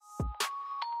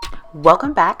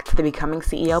Welcome back to the Becoming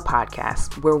CEO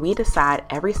podcast, where we decide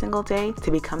every single day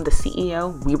to become the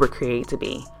CEO we were created to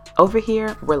be. Over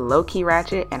here, we're low-key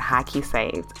ratchet and high-key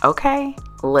saved, okay?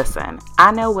 Listen,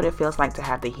 I know what it feels like to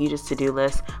have the hugest to-do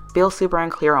list, feel super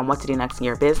unclear on what to do next in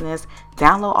your business,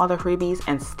 download all the freebies,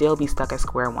 and still be stuck at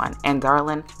square one. And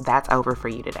darling, that's over for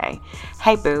you today.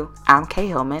 Hey boo, I'm Kay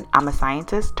Hillman. I'm a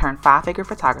scientist turned five-figure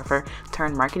photographer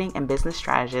turned marketing and business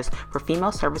strategist for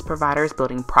female service providers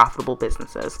building profitable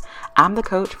businesses. I'm the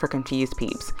coach for confused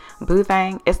peeps. Boo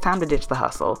thang, it's time to ditch the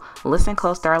hustle. Listen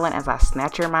close, darling, as I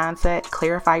snatch your mindset,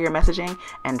 clarify your messaging,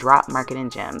 and drop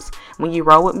marketing gems. When you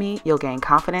roll with me, you'll gain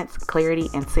confidence, clarity,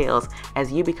 and sales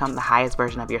as you become the highest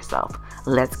version of yourself.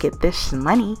 Let's get this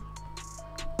money.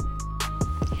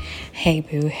 Hey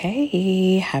boo,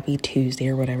 hey, happy Tuesday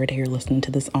or whatever day you're listening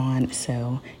to this on.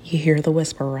 So you hear the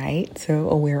whisper, right?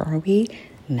 So where are we?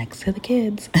 Next to the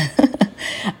kids.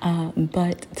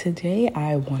 But today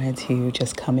I wanted to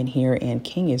just come in here, and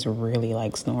King is really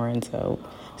like snoring, so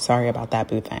sorry about that,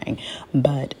 boo thing.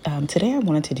 But today I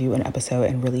wanted to do an episode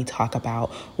and really talk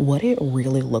about what it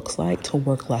really looks like to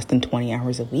work less than 20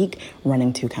 hours a week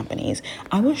running two companies.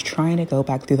 I was trying to go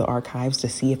back through the archives to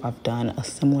see if I've done a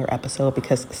similar episode,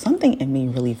 because something in me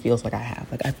really feels like I have.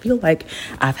 Like, I feel like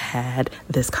I've had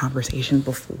this conversation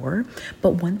before.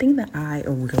 But one thing that I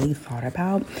really thought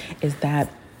about is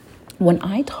that when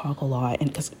I talk a lot, and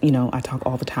because, I talk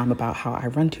all the time about how I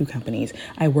run two companies,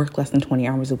 I work less than 20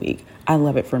 hours a week. I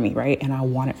love it for me, right? And I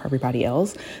want it for everybody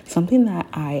else. Something that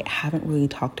I haven't really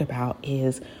talked about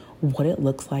is what it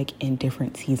looks like in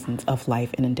different seasons of life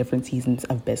and in different seasons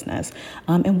of business,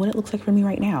 and what it looks like for me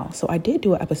right now. So I did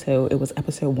do an episode, it was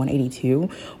episode 182,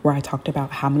 where I talked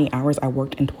about how many hours I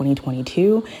worked in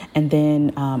 2022. And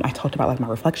then I talked about like my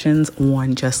reflections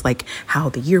on just like how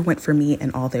the year went for me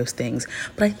and all those things.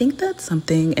 But I think that's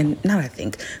something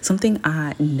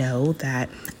I know that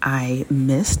I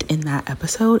missed in that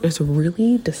episode is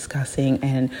really discussing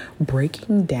and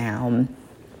breaking down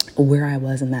where I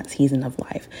was in that season of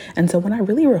life. And so when I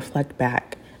really reflect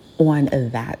back on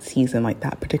that season, like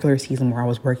that particular season where I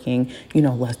was working, I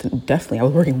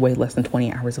was working way less than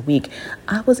 20 hours a week.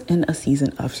 I was in a season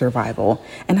of survival.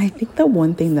 And I think the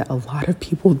one thing that a lot of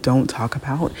people don't talk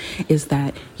about is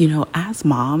that, as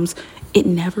moms, it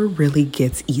never really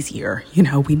gets easier.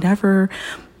 We never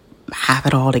have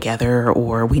it all together,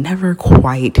 or we never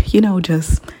quite,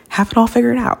 just have it all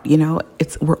figured out.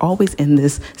 We're always in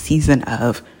this season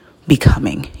of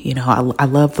becoming. I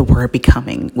love the word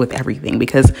becoming with everything,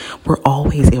 because we're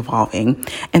always evolving.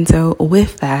 And so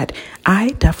with that, I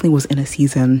definitely was in a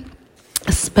season,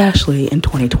 especially in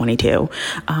 2022.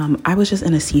 I was just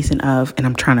in a season of, and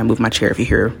I'm trying to move my chair if you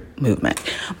hear movement,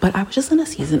 but I was just in a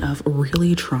season of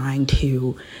really trying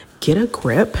to get a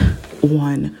grip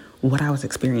on what I was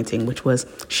experiencing, which was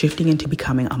shifting into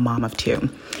becoming a mom of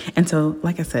two. And so,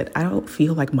 like I said, I don't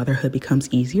feel like motherhood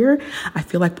becomes easier. I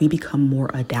feel like we become more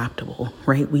adaptable,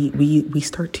 right? We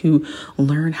start to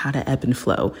learn how to ebb and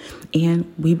flow,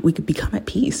 and we could become at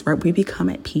peace, right? We become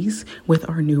at peace with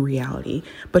our new reality.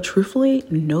 But truthfully,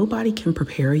 nobody can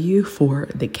prepare you for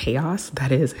the chaos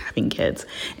that is having kids.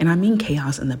 And I mean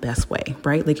chaos in the best way,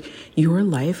 right? Like, your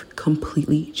life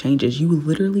completely changes. You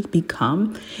literally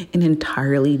become an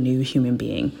entirely new human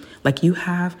being. Like, you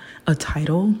have a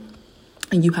title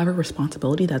and you have a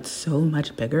responsibility that's so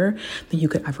much bigger than you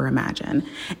could ever imagine.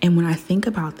 And when I think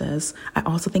about this, I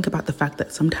also think about the fact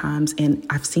that sometimes, and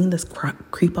I've seen this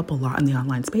creep up a lot in the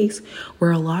online space,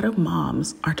 where a lot of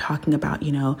moms are talking about,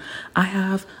 I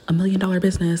have $1 million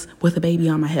business with a baby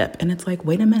on my hip. And it's like,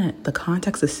 wait a minute, the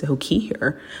context is so key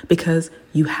here, because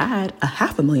you had a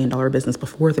 $500,000 business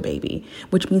before the baby,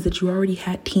 which means that you already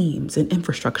had teams and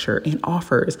infrastructure and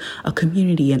offers, a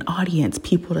community, an audience,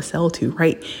 people to sell to,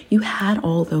 right? You had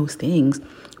all those things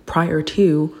prior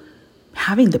to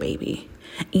having the baby.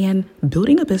 And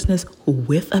building a business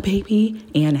with a baby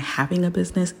and having a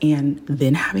business and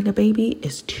then having a baby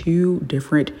is two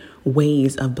different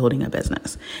ways of building a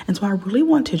business. And so I really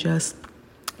want to just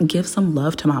give some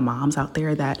love to my moms out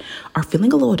there that are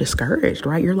feeling a little discouraged,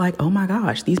 right? You're like, oh my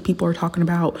gosh, these people are talking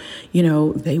about,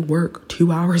 they work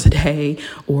 2 hours a day,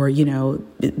 or,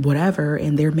 whatever,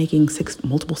 and they're making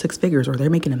multiple six figures, or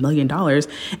they're making $1 million.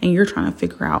 And you're trying to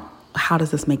figure out, how does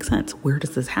this make sense? Where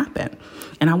does this happen?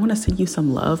 And I want to send you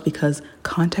some love, because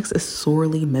context is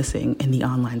sorely missing in the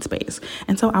online space.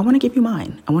 And so I want to give you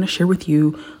mine. I want to share with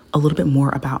you a little bit more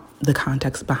about the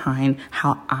context behind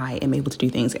how I am able to do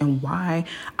things and why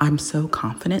I'm so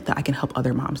confident that I can help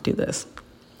other moms do this.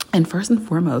 And first and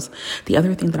foremost, the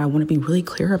other thing that I want to be really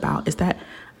clear about is that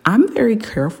I'm very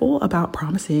careful about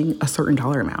promising a certain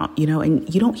dollar amount,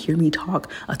 and you don't hear me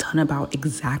talk a ton about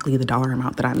exactly the dollar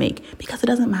amount that I make because it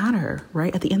doesn't matter,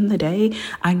 right? At the end of the day,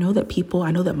 I know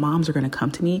that moms are going to come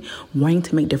to me wanting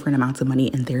to make different amounts of money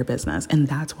in their business. And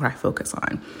that's what I focus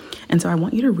on. And so I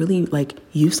want you to really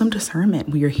use some discernment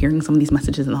when you're hearing some of these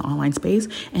messages in the online space,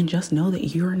 and just know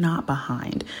that you're not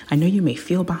behind. I know you may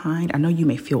feel behind. I know you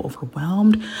may feel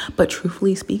overwhelmed, but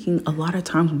truthfully speaking, a lot of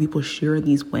times when people share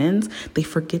these wins, they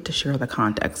forget to share the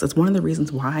context. It's one of the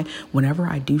reasons why whenever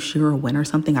I do share a win or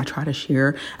something, I try to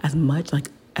share as much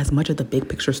of the big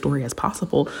picture story as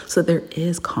possible, so there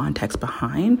is context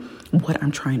behind what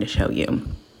I'm trying to show you.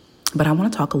 But I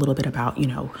want to talk a little bit about,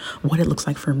 what it looks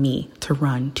like for me to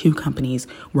run 2 companies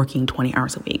working 20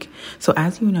 hours a week. So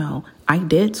as you know, I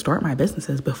did start my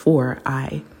businesses before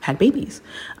I had babies.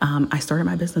 I started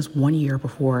my business 1 year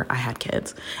before I had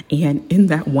kids. And in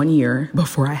that 1 year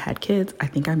before I had kids, I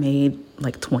think I made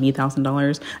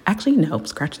 $20,000. Actually, no,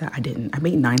 scratch that. I didn't. I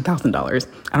made $9,000.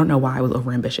 I don't know why I was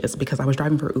overambitious, because I was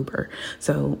driving for Uber.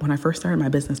 So when I first started my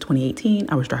business 2018,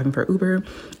 I was driving for Uber.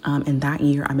 And that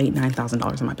year I made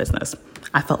 $9,000 in my business.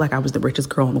 I felt like I was the richest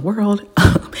girl in the world,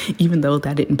 even though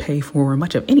that didn't pay for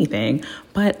much of anything,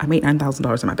 but I made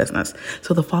 $9,000 in my business.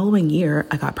 So the following year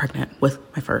I got pregnant with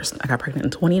my first. I got pregnant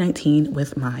in 2019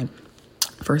 with my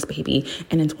first baby.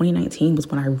 And in 2019 was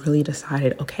when I really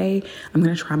decided, okay, I'm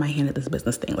going to try my hand at this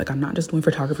business thing. I'm not just doing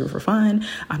photography for fun.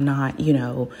 I'm not,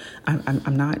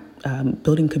 I'm not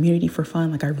building community for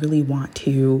fun. I really want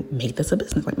to make this a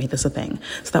business, make this a thing.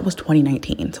 So that was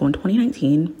 2019. So in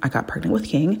 2019, I got pregnant with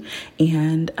King,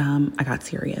 and I got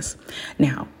serious.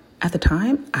 Now, at the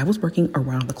time, I was working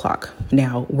around the clock.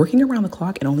 Now, working around the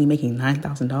clock and only making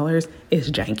 $9,000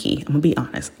 is janky. I'm gonna be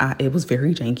honest. It was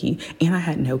very janky, and I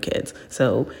had no kids.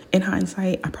 So in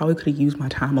hindsight, I probably could have used my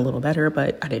time a little better,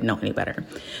 but I didn't know any better.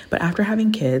 But after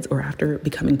having kids, or after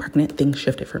becoming pregnant, things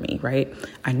shifted for me, right?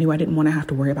 I knew I didn't want to have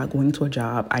to worry about going to a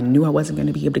job. I knew I wasn't going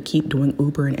to be able to keep doing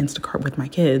Uber and Instacart with my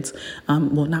kids.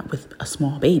 Well, not with a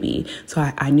small baby.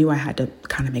 So I knew I had to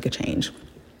kind of make a change.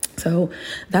 So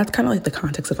that's kind of the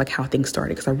context of how things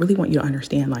started, because I really want you to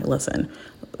understand, listen,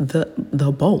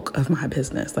 the bulk of my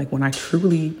business, when I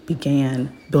truly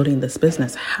began building this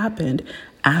business, happened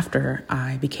after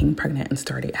I became pregnant and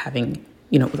started having,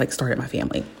 started my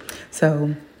family.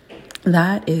 So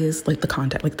that is the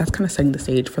context, that's kind of setting the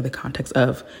stage for the context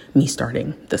of me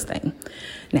starting this thing.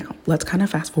 Now, let's kind of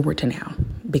fast forward to now,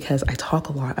 because I talk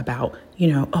a lot about,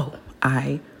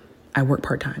 I work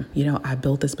part-time. I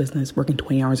built this business working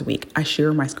 20 hours a week. I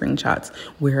share my screenshots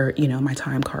where, my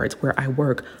time cards where I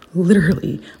work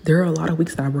literally. There are a lot of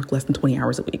weeks that I work less than 20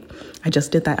 hours a week. I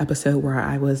just did that episode where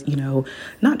I was,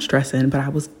 not stressing, but I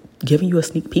was giving you a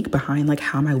sneak peek behind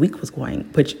how my week was going,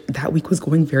 which that week was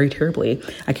going very terribly.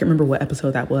 I can't remember what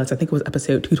episode that was. I think it was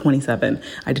episode 227.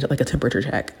 I did a temperature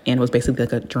check, and it was basically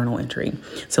a journal entry.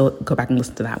 So go back and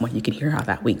listen to that one. You can hear how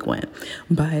that week went.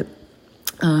 But,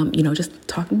 just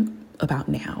talking about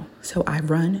now. So I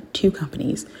run 2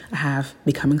 companies. I have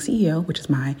Becoming CEO, which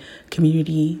is my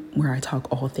community where I talk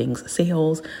all things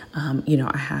sales.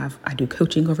 I do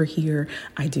coaching over here.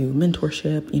 I do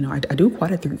mentorship. I do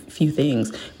quite a few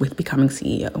things with Becoming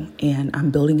CEO, and I'm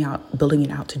building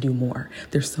it out to do more.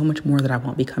 There's so much more that I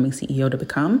want Becoming CEO to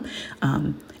become.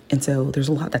 And so there's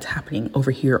a lot that's happening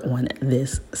over here on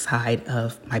this side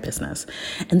of my business.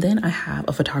 And then I have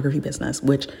a photography business,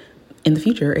 which in the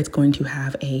future, it's going to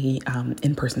have a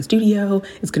in-person studio.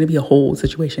 It's going to be a whole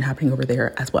situation happening over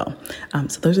there as well.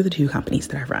 So those are the 2 companies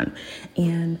that I run.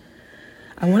 And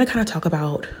I want to kind of talk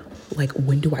about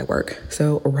when do I work?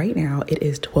 So right now it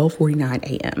is 12:49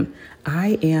 a.m.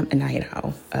 I am a night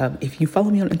owl. If you follow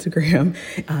me on Instagram,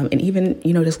 and even,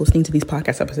 just listening to these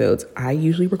podcast episodes, I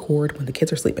usually record when the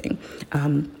kids are sleeping.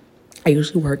 I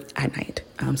usually work at night.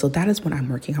 So that is when I'm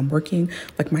working. I'm working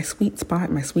my sweet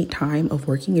spot, my sweet time of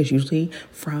working is usually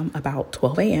from about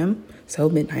 12 a.m. So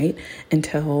midnight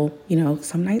until,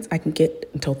 some nights I can get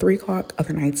until 3 o'clock.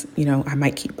 Other nights, I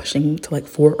might keep pushing to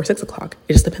 4 or 6 o'clock.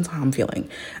 It just depends on how I'm feeling.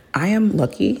 I am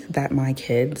lucky that my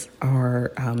kids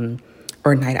are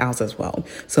night owls as well.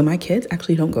 So my kids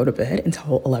actually don't go to bed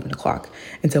until 11 o'clock.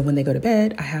 And so when they go to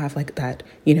bed, I have that,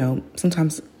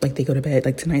 sometimes they go to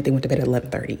bed, tonight they went to bed at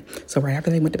 11:30. So right after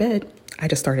they went to bed, I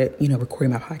just started,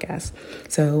 recording my podcast.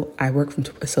 So I work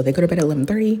so they go to bed at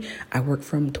 11:30. I work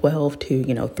from 12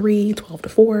 to, 3, 12 to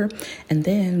 4. And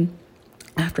then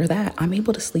after that, I'm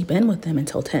able to sleep in with them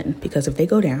until 10, because if they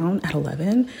go down at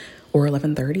 11 or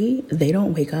 11:30, they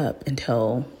don't wake up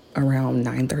until around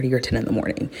 9:30 or 10 in the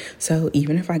morning. So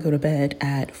even if I go to bed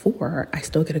at 4, I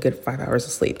still get a good 5 hours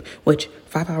of sleep, which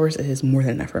 5 hours is more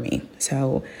than enough for me.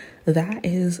 So that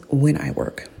is when I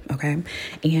work. Okay.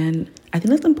 And I think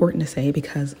that's important to say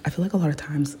because I feel like a lot of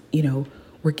times,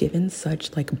 we're given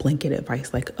such like blanket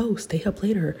advice, like, oh, stay up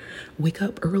later, wake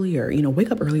up earlier. Wake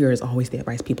up earlier is always the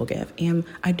advice people give. And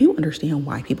I do understand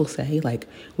why people say like,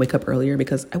 wake up earlier,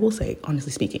 because I will say,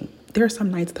 honestly speaking, there are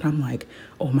some nights that I'm like,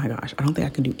 oh my gosh, I don't think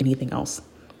I can do anything else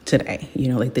today.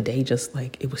 Like the day just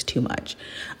like, it was too much.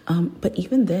 But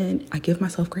even then I give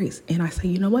myself grace and I say,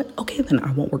 you know what? Okay, then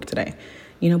I won't work today.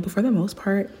 But for the most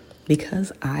part,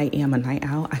 because I am a night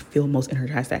owl, I feel most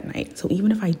energized at night. So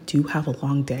even if I do have a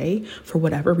long day, for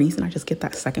whatever reason, I just get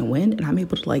that second wind and I'm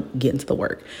able to like get into the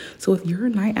work. So if you're a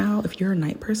night owl, if you're a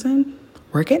night person,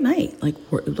 work at night.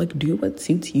 Like do what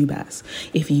suits you best.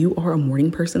 If you are a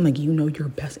morning person, like your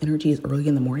best energy is early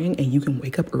in the morning and you can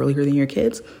wake up earlier than your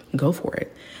kids, go for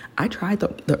it. I tried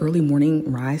the early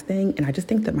morning rise thing and I just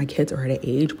think that my kids are at an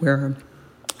age where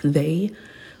they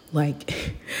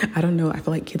like, I don't know, I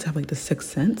feel like kids have like the sixth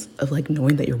sense of like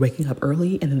knowing that you're waking up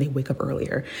early and then they wake up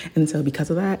earlier. And so because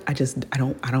of that, I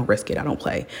don't risk it. I don't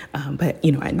play. But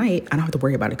at night, I don't have to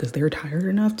worry about it because they're tired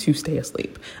enough to stay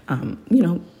asleep.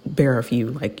 There are a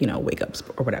few like, wake ups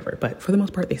or whatever, but for the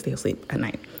most part, they stay asleep at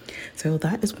night. So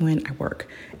that is when I work.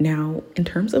 Now, in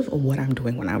terms of what I'm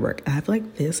doing when I work, I feel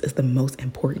like this is the most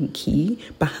important key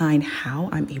behind how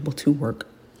I'm able to work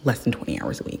less than 20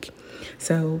 hours a week.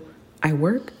 So I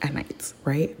work at nights,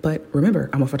 right? But remember,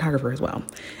 I'm a photographer as well.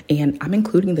 And I'm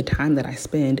including the time that I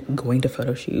spend going to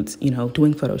photo shoots,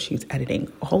 doing photo shoots,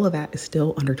 editing. All of that is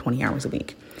still under 20 hours a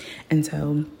week. And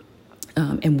so,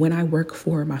 and when I work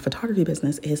for my photography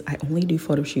business is I only do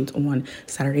photo shoots on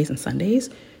Saturdays and Sundays,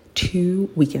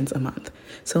 2 weekends a month.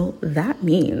 So that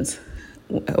means,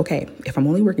 okay, if I'm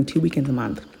only working 2 weekends a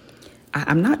month,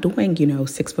 I'm not doing,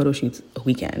 6 photo shoots a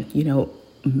weekend,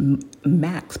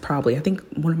 max probably. I think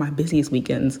one of my busiest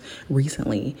weekends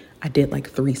recently, I did like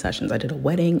 3 sessions. I did a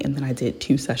wedding and then I did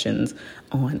 2 sessions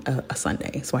on a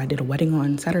Sunday. So I did a wedding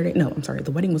on Saturday. No, I'm sorry. The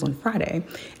wedding was on Friday.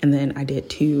 And then I did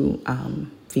 2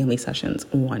 family sessions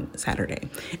on Saturday.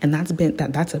 And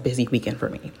that's a busy weekend for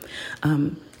me.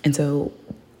 And so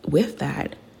with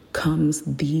that comes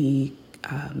the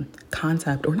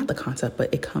concept, or not the concept,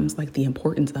 but it comes like the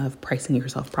importance of pricing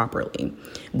yourself properly,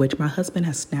 which my husband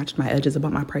has snatched my edges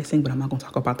about my pricing, but I'm not going to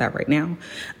talk about that right now.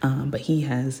 But he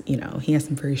has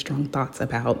some very strong thoughts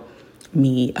about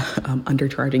me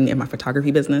undercharging in my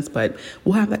photography business, but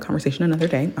we'll have that conversation another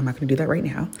day. I'm not going to do that right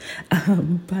now.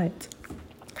 But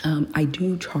I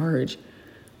do charge,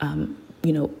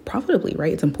 profitably,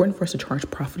 right? It's important for us to charge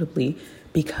profitably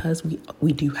because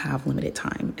we do have limited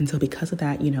time. And so because of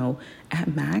that,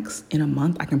 at max in a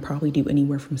month, I can probably do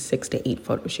anywhere from 6 to 8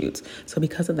 photo shoots. So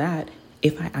because of that,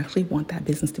 if I actually want that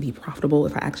business to be profitable,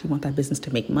 if I actually want that business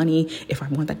to make money, if I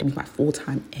want that to be my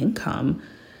full-time income,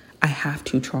 I have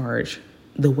to charge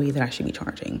the way that I should be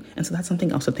charging. And so that's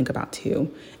something else to think about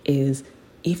too, is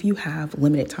if you have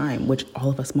limited time, which all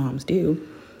of us moms do,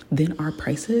 then our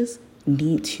prices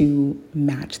need to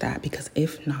match that, because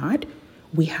if not,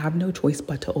 we have no choice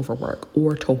but to overwork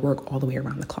or to work all the way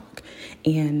around the clock.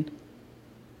 And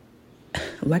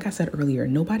like I said earlier,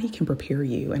 nobody can prepare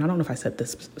you. And I don't know if I said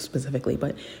this specifically,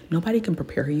 but nobody can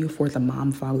prepare you for the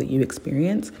mom fog that you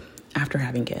experience after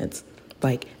having kids.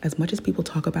 Like, as much as people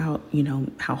talk about,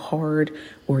 how hard,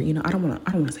 or, I don't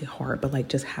want to say hard, but like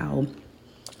just how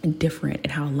different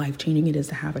and how life-changing it is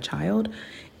to have a child,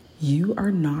 you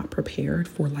are not prepared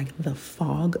for like the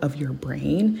fog of your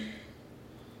brain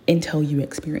until you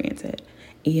experience it.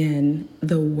 And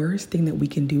the worst thing that we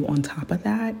can do on top of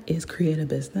that is create a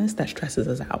business that stresses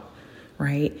us out,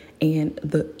 right? And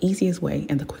the easiest way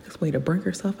and the quickest way to burn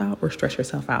yourself out or stress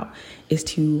yourself out is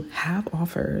to have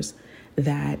offers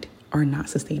that are not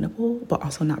sustainable, but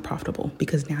also not profitable,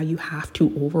 because now you have to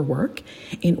overwork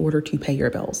in order to pay your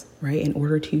bills, right? In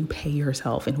order to pay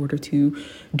yourself, in order to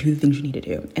do the things you need to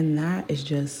do. And that is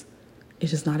just,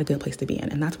 it's just not a good place to be in.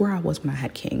 And that's where I was when I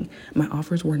had King. My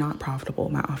offers were not profitable.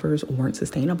 My offers weren't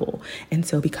sustainable. And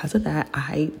so because of that,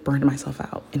 I burned myself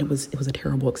out, and it was a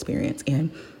terrible experience.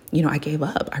 And I gave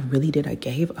up. I really did. I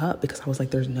gave up because I was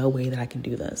like, there's no way that I can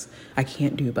do this. I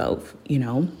can't do both,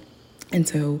 And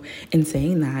so in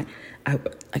saying that,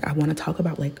 I want to talk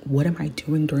about like, what am I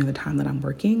doing during the time that I'm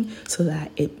working so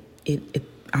that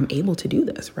I'm able to do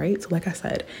this, right? So like I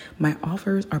said, my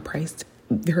offers are priced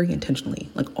very intentionally.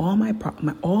 Like all my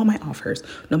offers,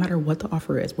 no matter what the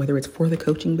offer is, whether it's for the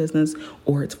coaching business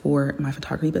or it's for my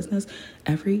photography business,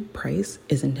 every price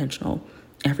is intentional.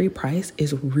 Every price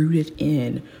is rooted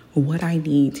in what I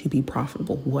need to be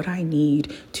profitable, what I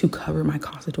need to cover my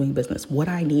cost of doing business, what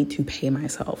I need to pay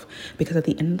myself. Because at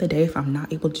the end of the day, if I'm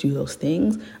not able to do those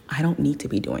things, I don't need to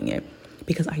be doing it.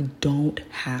 because I don't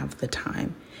have the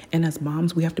time. And as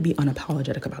moms, we have to be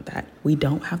unapologetic about that. We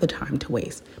don't have the time to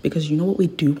waste, because you know what we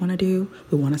do want to do?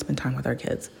 We want to spend time with our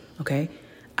kids, okay?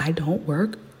 I don't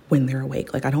work when they're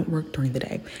awake. Like, I don't work during the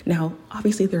day. Now,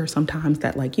 obviously, there are some times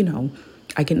that, like, you know,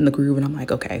 I get in the groove and I'm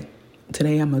like, okay,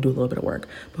 today I'm going to do a little bit of work.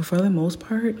 But for the most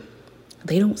part,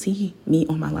 they don't see me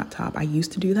on my laptop. I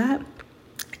used to do that.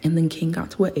 And then King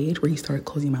got to an age where he started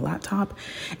closing my laptop.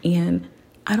 And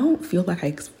I don't feel like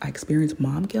I experienced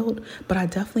mom guilt, but I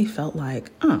definitely felt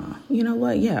like, you know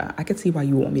what? Yeah, I could see why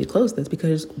you want me to close this,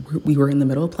 because we were in the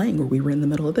middle of playing, or we were in the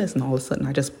middle of this, and all of a sudden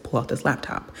I just pull out this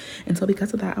laptop. And so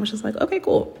because of that, I was just like, okay,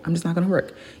 cool. I'm just not going to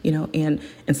work, you know, and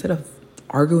instead of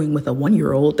arguing with a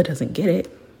 1-year-old that doesn't get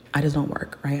it, I just don't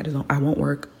work, right? I won't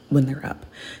work when they're up.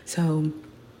 So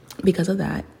because of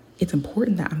that, it's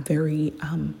important that I'm very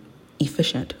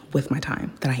efficient with my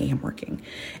time, that I am working.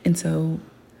 And so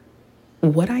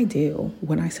what I do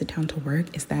when I sit down to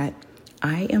work is that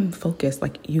I am focused.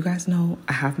 Like, you guys know,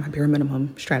 I have my bare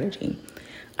minimum strategy.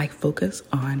 I focus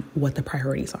on what the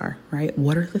priorities are, right?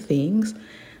 What are the things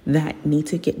that need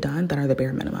to get done that are the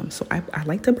bare minimum? So I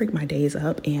like to break my days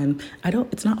up, and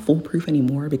it's not foolproof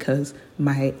anymore, because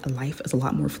my life is a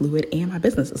lot more fluid and my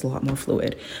business is a lot more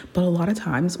fluid. But a lot of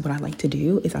times what I like to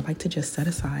do is I like to just set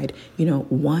aside,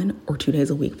 1 or 2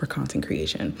 days a week for content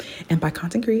creation. And by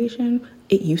content creation,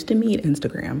 it used to mean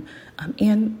Instagram.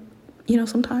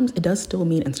 Sometimes it does still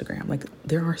mean Instagram. Like,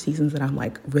 there are seasons that I'm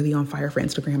like really on fire for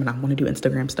Instagram and I want to do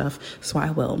Instagram stuff, so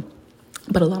I will.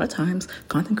 But a lot of times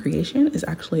content creation is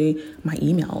actually my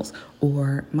emails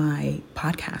or my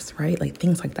podcasts, right? Like,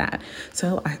 things like that.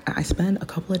 So I spend a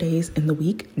couple of days in the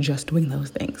week just doing those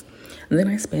things. And then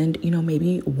I spend,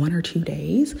 maybe 1 or 2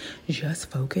 days just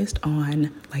focused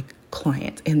on like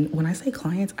clients. And when I say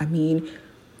clients, I mean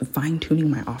fine-tuning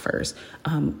my offers,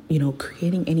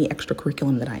 creating any extra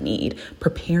curriculum that I need,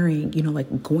 preparing,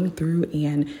 like going through.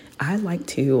 And I like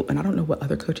to, and I don't know what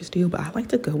other coaches do, but I like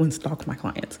to go and stalk my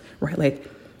clients, right? Like,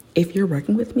 if you're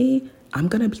working with me, I'm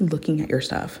going to be looking at your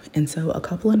stuff. And so a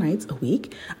couple of nights a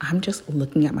week, I'm just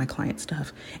looking at my client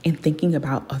stuff and thinking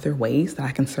about other ways that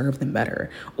I can serve them better,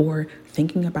 or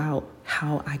thinking about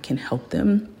how I can help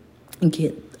them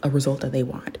get a result that they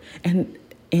want.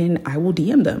 And I will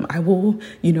DM them. I will,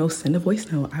 send a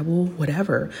voice note. I will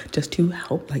whatever, just to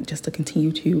help, just to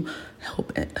continue to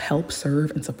help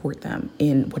serve and support them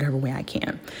in whatever way I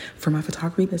can. For my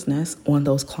photography business, on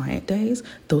those client days,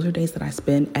 those are days that I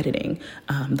spend editing.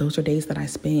 Those are days that I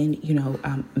spend,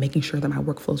 making sure that my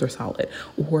workflows are solid,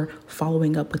 or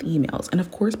following up with emails. And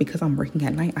of course, because I'm working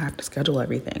at night, I have to schedule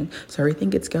everything. So everything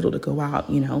gets scheduled to go out,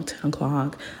 10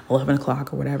 o'clock, 11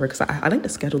 o'clock or whatever. Because I like to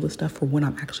schedule this stuff for when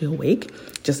I'm actually awake,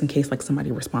 just in case like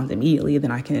somebody responds immediately,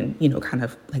 then I can, kind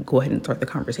of like go ahead and start the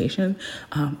conversation.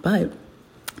 But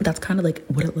that's kind of like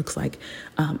what it looks like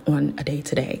on a day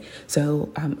to day.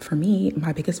 So for me,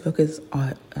 my biggest focus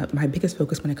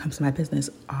when it comes to my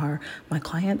business are my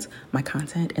clients, my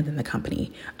content, and then the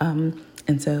company.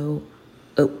 And so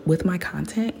with my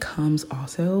content comes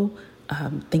also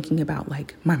thinking about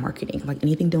like my marketing, like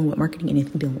anything dealing with marketing,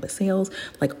 anything dealing with sales,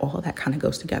 like all that kind of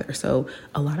goes together. So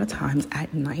a lot of times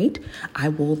at night, I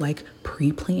will like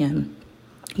pre-plan,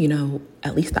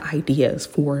 at least the ideas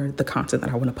for the content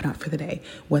that I want to put out for the day,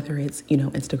 whether it's,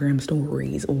 Instagram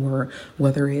stories, or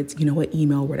whether it's,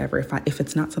 email, whatever. If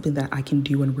it's not something that I can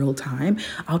do in real time,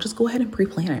 I'll just go ahead and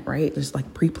pre-plan it, right? Just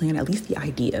like pre-plan at least the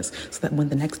ideas, so that when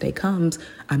the next day comes,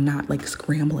 I'm not like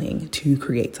scrambling to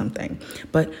create something.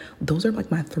 But those are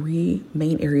like my 3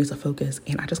 main areas of focus.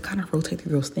 And I just kind of rotate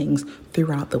through those things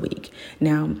throughout the week.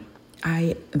 Now,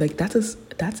 that's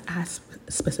as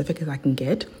specific as I can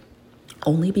get,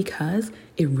 only because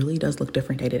it really does look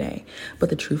different day to day.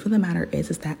 But the truth of the matter is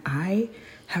that I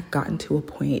have gotten to a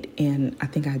point, and I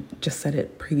think I just said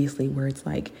it previously, where it's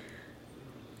like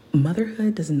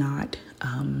motherhood does not,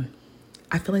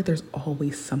 I feel like there's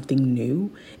always something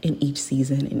new in each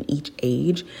season, in each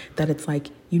age, that it's like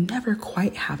you never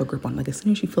quite have a grip on. Like, as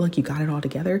soon as you feel like you got it all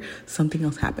together, something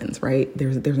else happens, right?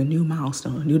 There's a new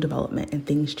milestone, a new development, and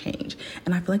things change.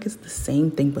 And I feel like it's the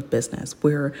same thing with business,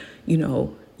 where,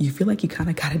 you feel like you kind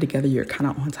of got it together, you're kind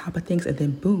of on top of things, and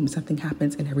then boom, something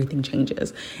happens and everything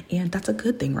changes. And that's a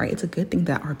good thing, right? It's a good thing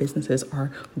that our businesses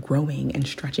are growing and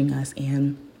stretching us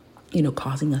and,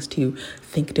 causing us to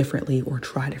think differently or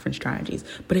try different strategies.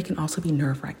 But it can also be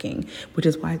nerve-wracking, which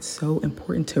is why it's so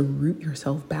important to root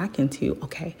yourself back into,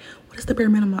 okay, what is the bare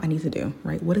minimum I need to do,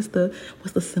 right? What's the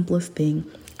simplest thing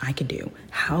I can do?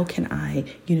 How can I,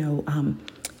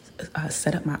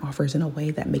 set up my offers in a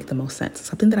way that make the most sense.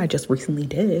 Something that I just recently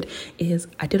did is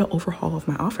I did an overhaul of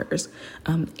my offers.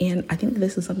 And I think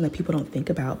this is something that people don't think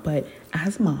about, but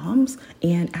as moms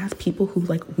and as people who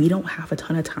we don't have a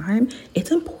ton of time,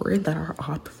 it's important that our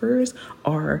offers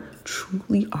are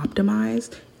truly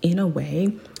optimized in a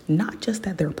way, not just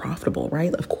that they're profitable,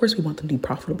 right? Of course we want them to be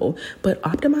profitable, but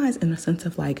optimized in the sense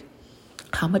of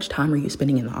how much time are you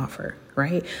spending in the offer,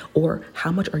 right? Or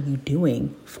how much are you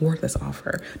doing for this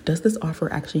offer? Does this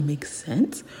offer actually make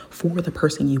sense for the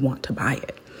person you want to buy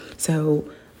it? So,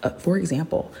 for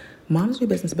example, Moms Do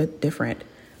Business a Bit Different,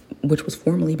 which was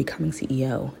formerly Becoming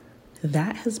CEO,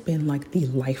 that has been the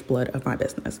lifeblood of my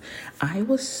business. I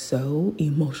was so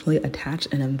emotionally attached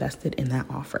and invested in that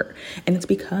offer. And it's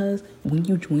because when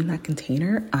you join that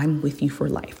container, I'm with you for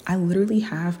life. I literally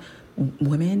have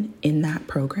women in that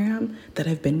program that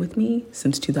have been with me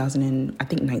since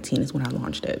 2019 is when I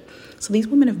launched it. So these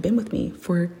women have been with me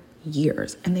for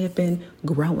years and they have been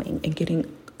growing and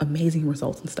getting amazing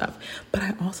results and stuff. But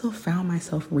I also found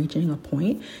myself reaching a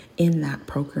point in that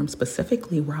program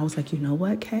specifically where I was like, you know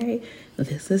what, Kay,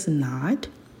 this is not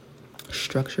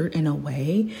structured in a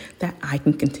way that I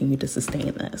can continue to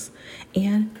sustain this.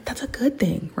 And that's a good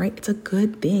thing, right? It's a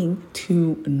good thing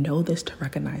to know this, to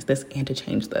recognize this, and to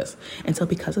change this. And so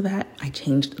because of that, I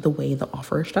changed the way the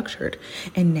offer is structured.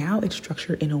 And now it's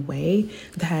structured in a way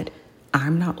that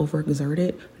I'm not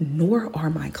overexerted, nor are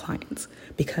my clients.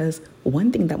 Because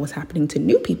one thing that was happening to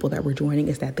new people that were joining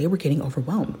is that they were getting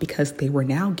overwhelmed because they were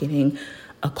now getting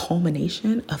a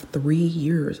culmination of 3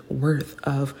 years worth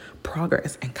of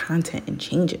progress and content and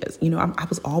changes. I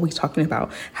was always talking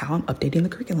about how I'm updating the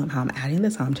curriculum, how I'm adding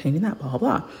this, how I'm changing that, blah, blah,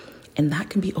 blah. And that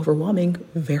can be overwhelming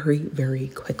very, very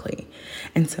quickly.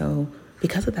 And so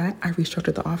because of that, I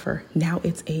restructured the offer. Now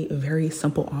it's a very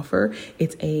simple offer.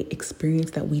 It's a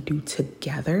experience that we do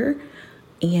together.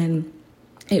 And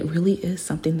it really is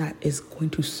something that is going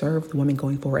to serve the women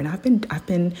going forward. And I've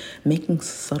been making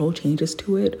subtle changes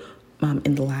to it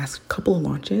in the last couple of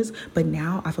launches, but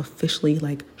now I've officially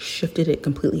shifted it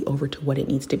completely over to what it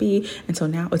needs to be. And so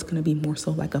now it's going to be more so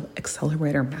like an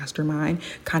accelerator mastermind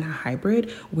kind of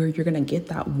hybrid where you're going to get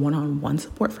that one-on-one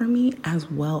support from me as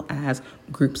well as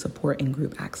group support and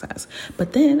group access.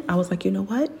 But then I was like, you know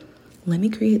what? Let me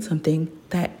create something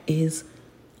that is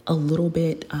a little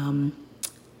bit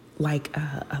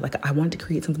I wanted to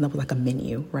create something that was like a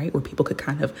menu, right? Where people could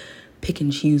kind of pick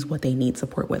and choose what they need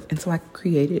support with. And so I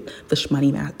created the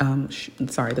Shmoney,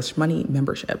 the Shmoney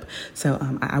membership. So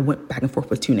I went back and forth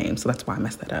with 2 names, so that's why I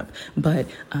messed that up. But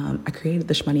I created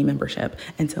the Shmoney membership.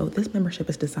 And so this membership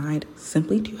is designed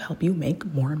simply to help you make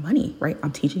more money, right?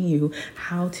 I'm teaching you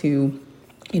how to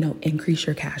increase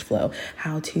your cash flow,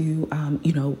 how to,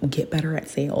 get better at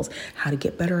sales, how to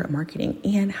get better at marketing,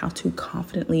 and how to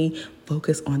confidently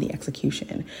focus on the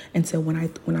execution. And so when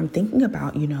I'm thinking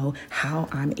about, how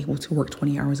I'm able to work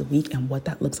 20 hours a week and what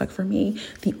that looks like for me,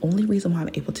 the only reason why I'm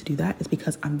able to do that is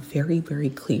because I'm very, very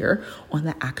clear on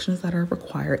the actions that are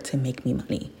required to make me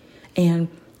money. And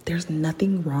there's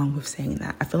nothing wrong with saying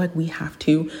that. I feel like we have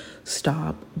to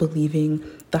stop believing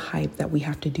the hype that we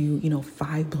have to do,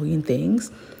 5 billion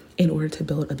things in order to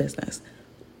build a business.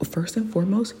 First and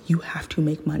foremost, you have to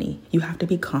make money. You have to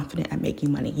be confident at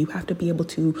making money. You have to be able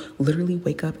to literally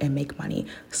wake up and make money.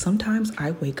 Sometimes I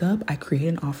wake up, I create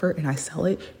an offer and I sell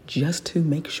it just to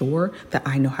make sure that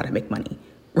I know how to make money,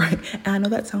 right? And I know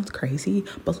that sounds crazy,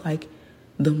 but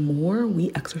the more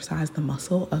we exercise the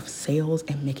muscle of sales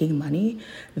and making money,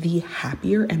 the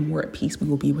happier and more at peace we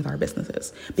will be with our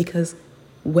businesses. Because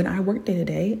when I work day to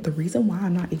day, the reason why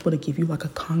I'm not able to give you a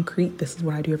concrete, this is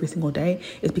what I do every single day,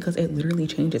 is because it literally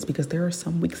changes. Because there are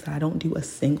some weeks that I don't do a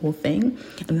single thing.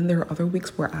 And then there are other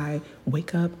weeks where I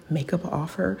wake up, make up an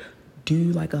offer,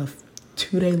 do a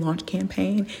 2-day launch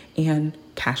campaign and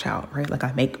cash out, right?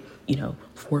 I make,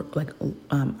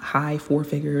 high 4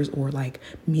 figures or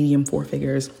medium 4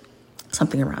 figures,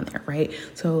 something around there, right?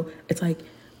 So it's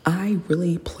I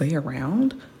really play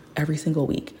around every single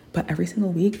week. But every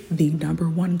single week, the number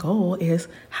one goal is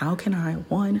how can I,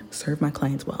 1, serve my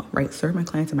clients well, right? Serve my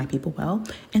clients and my people well.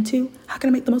 And 2, how can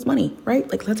I make the most money, right?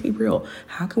 Let's be real.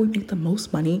 How can we make the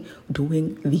most money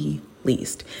doing the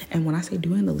least? And when I say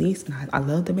doing the least, and I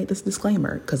love to make this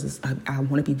disclaimer because I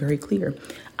want to be very clear.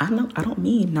 I don't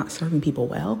mean not serving people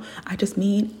well. I just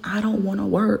mean I don't want to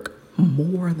work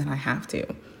more than I have to.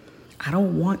 I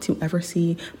don't want to ever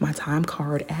see my time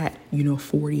card at,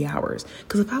 40 hours.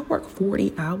 Because if I work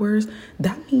 40 hours,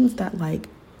 that means that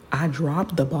I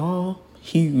dropped the ball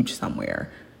huge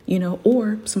somewhere,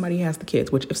 or somebody has the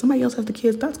kids, which if somebody else has the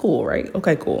kids, that's cool, right?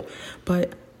 Okay, cool.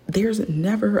 But there's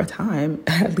never a time,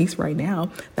 at least right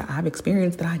now, that I've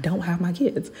experienced that I don't have my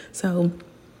kids. So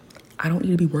I don't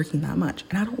need to be working that much,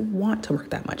 and I don't want to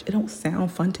work that much. It don't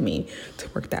sound fun to me to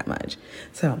work that much.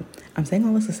 So I'm saying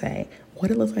all this to say what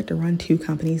it looks like to run two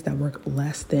companies that work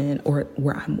less than, or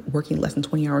where I'm working less than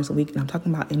 20 hours a week. And I'm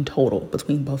talking about in total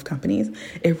between both companies.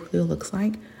 It really looks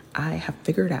like I have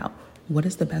figured out what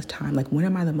is the best time. Like, when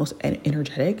am I the most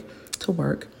energetic to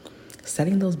work?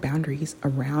 Setting those boundaries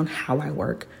around how I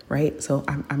work, right? So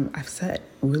I've set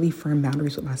really firm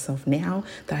boundaries with myself now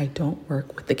that I don't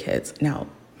work with the kids. Now,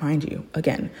 mind you,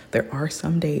 again, there are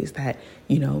some days that,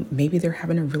 maybe they're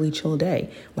having a really chill day.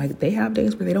 Like, they have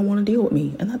days where they don't want to deal with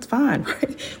me, and that's fine,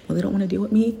 right? When they don't want to deal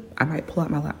with me, I might pull out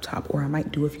my laptop, or I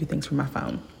might do a few things from my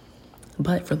phone.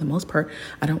 But for the most part,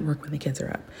 I don't work when the kids are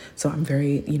up. So I'm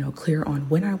very, clear on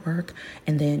when I work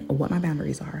and then what my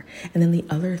boundaries are. And then the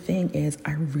other thing is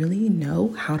I really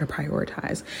know how to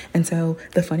prioritize. And so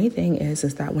the funny thing is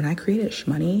that when I created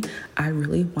Shmoney, I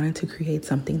really wanted to create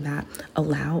something that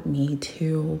allowed me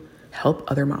to help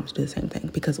other moms do the same thing.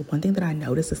 Because one thing that I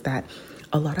noticed is that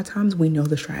a lot of times we know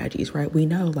the strategies, right? We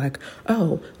know, like,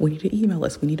 oh, we need to email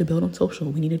list. We need to build on social.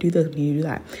 We need to do this. We need to do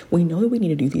that. We know that we need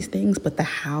to do these things, but the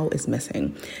how is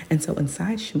missing. And so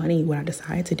inside Shmoney, what I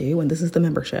decided to do, and this is the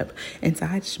membership,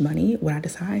 inside Shmoney, what I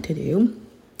decided to do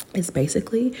is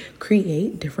basically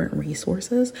create different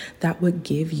resources that would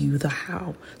give you the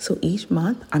how. So each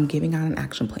month I'm giving out an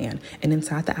action plan, and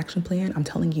inside the action plan, I'm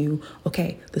telling you,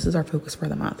 okay, this is our focus for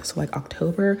the month. So like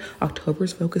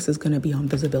October's focus is going to be on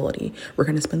visibility. We're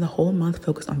going to spend the whole month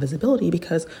focused on visibility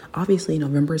because obviously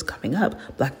November is coming up,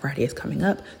 Black Friday is coming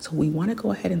up. So we want to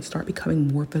go ahead and start becoming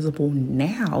more visible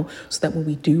now so that when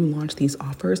we do launch these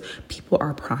offers, people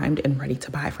are primed and ready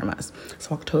to buy from us.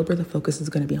 So October, the focus is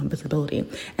going to be on visibility.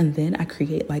 And then I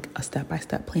create like a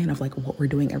step-by-step plan of like what we're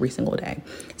doing every single day.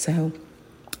 So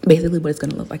basically what it's going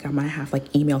to look like, I might have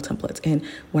like email templates. And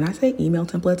when I say email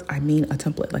templates, I mean a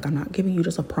template. Like, I'm not giving you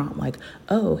just a prompt like,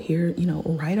 oh, here,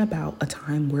 write about a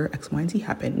time where X, Y, and Z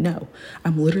happened. No,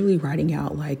 I'm literally writing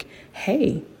out like,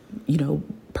 hey,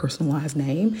 personalized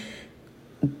name,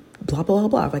 blah, blah, blah,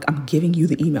 blah. Like, I'm giving you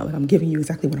the email. Like, I'm giving you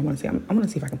exactly what I want to say. I'm going to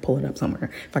see if I can pull it up somewhere,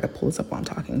 if I can pull this up while I'm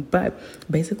talking. But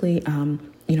basically,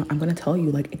 I'm going to tell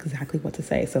you like exactly what to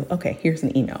say. So, okay, here's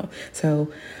an email.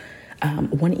 So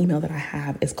one email that I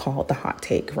have is called the hot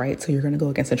take, right? So you're going to go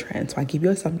against a trend. So I give you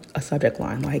a subject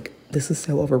line like, this is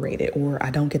so overrated, or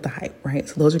I don't get the hype, right?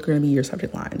 So those are going to be your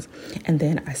subject lines. And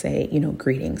then I say,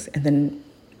 greetings. And then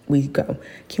we go,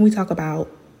 can we talk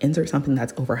about insert something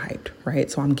that's overhyped, right?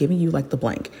 So I'm giving you like the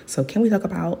blank. So can we talk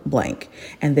about blank?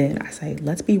 And then I say,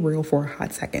 let's be real for a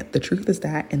hot second. The truth is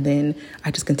that, and then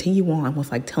I just continue on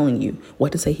with like telling you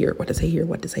what to say here, what to say here,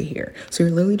 what to say here. So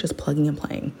you're literally just plugging and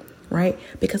playing, right?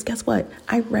 Because guess what?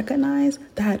 I recognize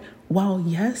that while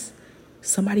yes,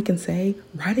 somebody can say,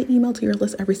 write an email to your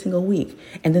list every single week.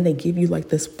 And then they give you like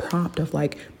this prompt of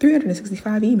like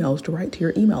 365 emails to write to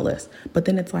your email list. But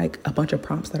then it's like a bunch of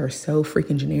prompts that are so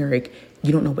freaking generic,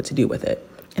 you don't know what to do with it.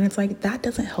 And it's like, that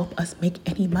doesn't help us make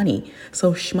any money.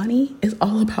 So Shmoney is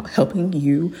all about helping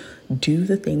you do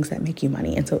the things that make you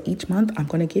money. And so each month I'm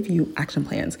going to give you action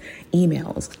plans,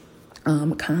 emails,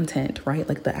 content, right?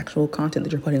 Like the actual content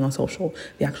that you're putting on social,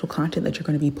 the actual content that you're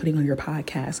going to be putting on your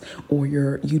podcast or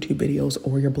your YouTube videos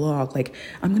or your blog. Like,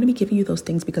 I'm going to be giving you those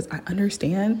things because I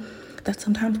understand that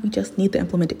sometimes we just need to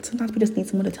implement it. Sometimes we just need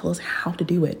someone to tell us how to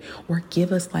do it or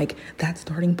give us like that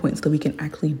starting point so that we can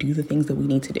actually do the things that we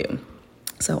need to do.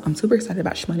 So I'm super excited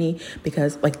about Shmoney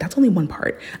because like that's only one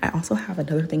part. I also have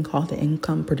another thing called the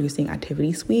Income Producing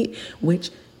Activity Suite,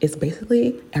 which is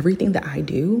basically everything that I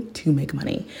do to make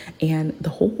money. And the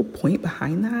whole point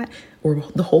behind that, or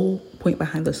the whole point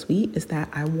behind the suite, is that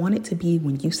I want it to be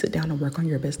when you sit down and work on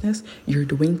your business, you're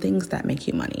doing things that make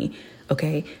you money.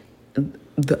 Okay.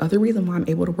 The other reason why I'm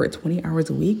able to work 20 hours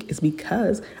a week is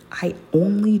because I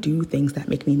only do things that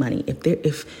make me money.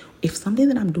 If something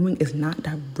that I'm doing is not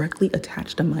directly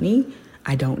attached to money,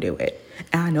 I don't do it.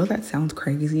 And I know that sounds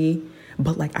crazy,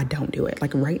 but like I don't do it.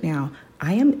 Like right now,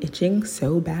 I am itching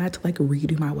so bad to like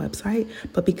redo my website,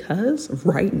 but because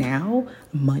right now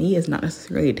money is not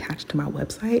necessarily attached to my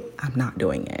website, I'm not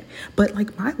doing it. But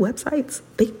like my websites,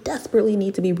 they desperately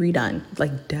need to be redone,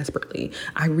 like desperately.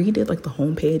 I redid like the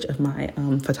homepage of my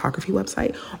photography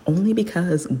website only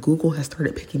because Google has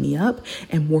started picking me up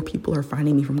and more people are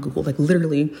finding me from Google. Like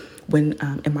literally when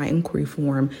in my inquiry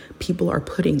form, people are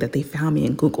putting that they found me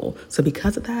in Google. So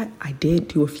because of that, I did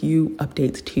do a few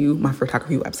updates to my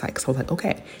photography website because I was like,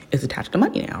 okay, it's attached to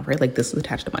money now, right? Like this is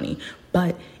attached to money.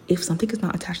 But if something is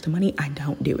not attached to money, I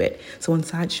don't do it. So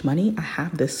inside Shmoney, I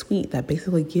have this suite that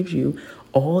basically gives you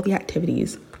all the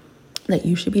activities that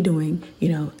you should be doing,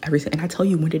 everything. And I tell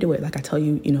you when to do it. Like I tell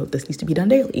you, this needs to be done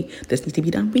daily. This needs to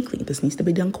be done weekly. This needs to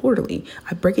be done quarterly.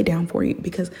 I break it down for you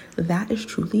because that is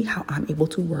truly how I'm able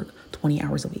to work 20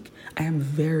 hours a week. I am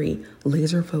very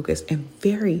laser focused and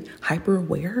very hyper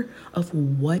aware of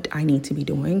what I need to be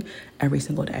doing every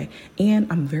single day.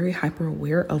 And I'm very hyper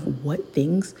aware of what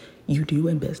things you do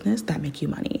in business that make you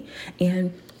money.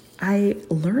 And I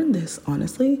learned this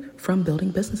honestly from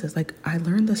building businesses. Like I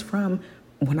learned this from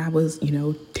when I was,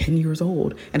 10 years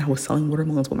old and I was selling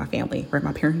watermelons with my family, right?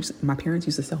 My parents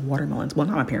used to sell watermelons. Well,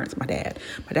 not my parents, my dad.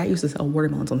 My dad used to sell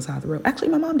watermelons on the side of the road. Actually,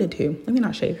 my mom did too. Let me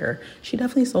not shade her. She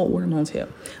definitely sold watermelons too.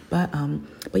 But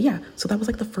yeah, so that was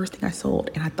like the first thing I sold.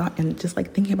 And I thought, and just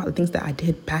like thinking about the things that I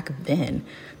did back then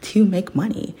to make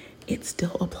money, it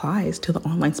still applies to the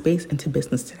online space and to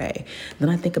business today. Then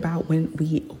I think about when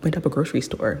we opened up a grocery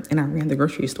store and I ran the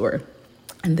grocery store.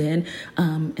 And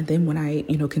then when I,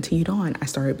 continued on, I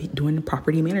started doing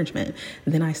property management.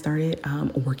 Then I started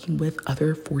working with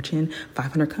other Fortune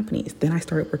 500 companies. Then I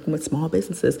started working with small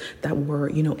businesses that were,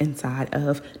 inside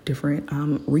of different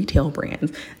retail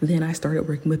brands. Then I started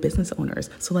working with business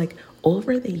owners. So like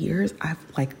over the years, I've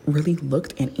like really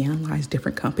looked and analyzed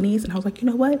different companies. And I was like, you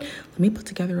know what? Let me put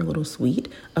together a little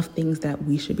suite of things that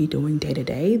we should be doing day to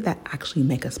day that actually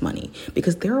make us money.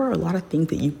 Because there are a lot of things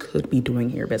that you could be doing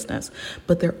in your business.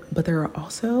 But there are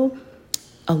also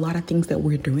a lot of things that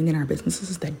we're doing in our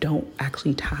businesses that don't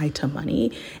actually tie to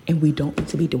money, and we don't need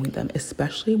to be doing them,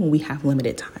 especially when we have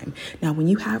limited time. Now, when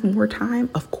you have more time,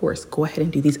 of course, go ahead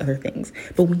and do these other things.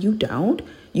 But when you don't,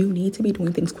 you need to be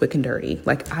doing things quick and dirty.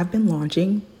 Like I've been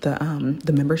launching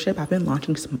the membership. I've been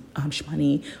launching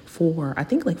Shmoney for I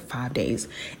think like 5 days,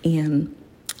 and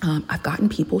I've gotten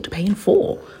people to pay in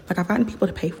full. Like I've gotten people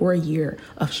to pay for a year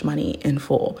of Shmoney in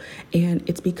full. And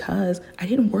it's because I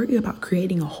didn't worry about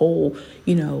creating a whole,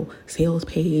 sales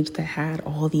page that had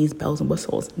all these bells and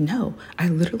whistles. No, I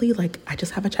literally I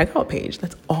just have a checkout page.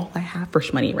 That's all I have for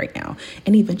Shmoney right now.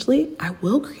 And eventually I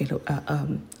will create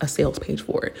a sales page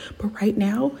for it. But right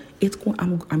now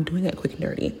I'm doing it quick and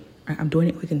dirty. I'm doing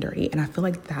it quick and dirty. And I feel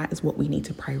like that is what we need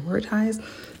to prioritize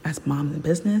as moms in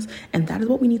business. And that is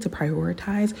what we need to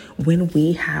prioritize when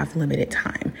we have limited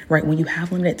time, right? When you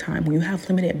have limited time, when you have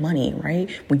limited money, right?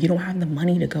 When you don't have the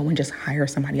money to go and just hire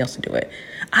somebody else to do it.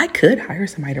 I could hire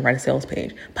somebody to write a sales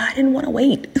page, but I didn't want to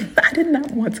wait. I did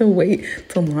not want to wait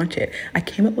to launch it. I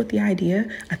came up with the idea,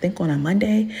 I think on a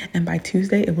Monday, and by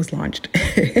Tuesday it was launched.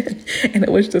 And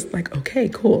it was just like, okay,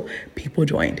 cool. People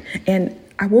joined. And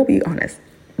I will be honest,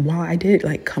 while I did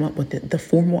come up with the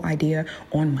formal idea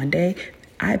on Monday,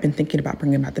 I've been thinking about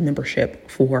bringing about the membership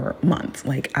for months.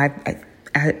 I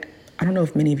don't know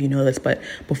if many of you know this, but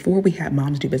before we had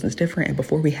Moms Do Business Different and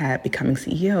before we had Becoming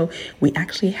CEO, we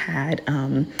actually had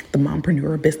the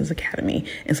Mompreneur Business Academy.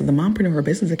 And so the Mompreneur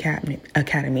Business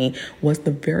Academy was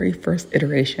the very first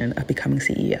iteration of Becoming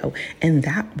CEO. And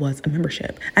that was a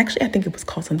membership. Actually, I think it was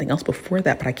called something else before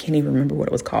that, but I can't even remember what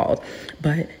it was called.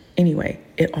 But anyway,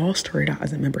 it all started out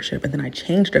as a membership, and then I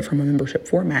changed it from a membership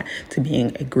format to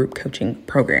being a group coaching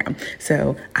program.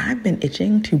 So I've been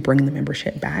itching to bring the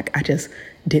membership back. I just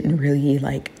didn't really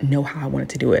know how I wanted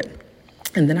to do it.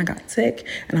 And then I got sick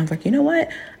and I was like, you know what?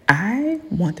 I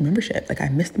want the membership. I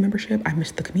missed the membership. I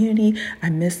missed the community. I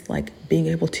missed being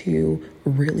able to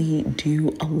really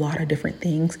do a lot of different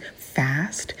things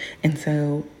fast. And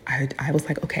so I was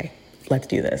like, okay, let's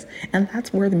do this. And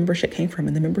that's where the membership came from.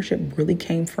 And the membership really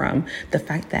came from the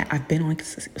fact that I've been on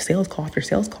sales call after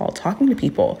sales call, talking to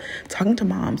people, talking to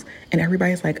moms, and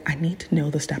everybody's like, I need to know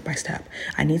the step by step.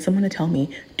 I need someone to tell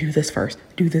me, do this first,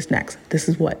 do this next. This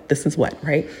is what,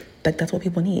 right? That's what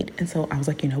people need. And so I was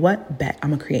like, you know what? Bet I'm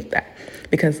gonna create that.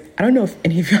 Because I don't know if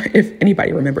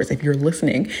anybody remembers, if you're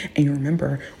listening and you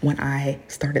remember when I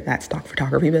started that stock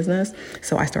photography business.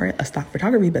 So I started a stock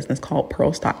photography business called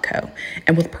Pearl Stock Co.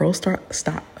 And with Pearl Stock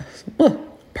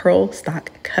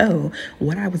Co.,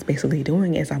 what I was basically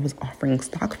doing is I was offering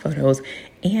stock photos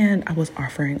and I was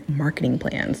offering marketing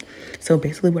plans. So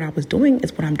basically what I was doing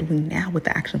is what I'm doing now with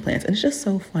the action plans. And it's just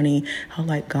so funny how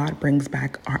God brings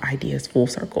back our ideas full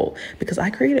circle, because I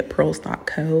created Pearl Stock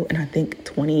Co. in I think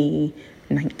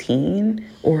 2019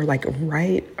 or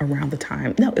right around the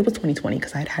time. No, it was 2020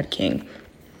 because I had King.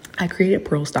 I created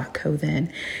Pearl Stock Co.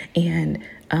 then. And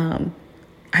I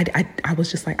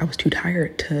was just I was too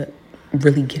tired to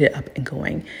really get it up and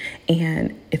going.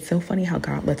 And it's so funny how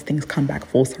God lets things come back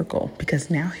full circle, because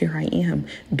now here I am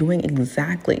doing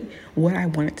exactly what I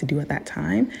wanted to do at that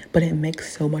time, but it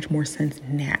makes so much more sense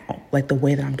now, the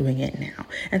way that I'm doing it now.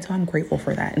 And so I'm grateful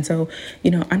for that. And so,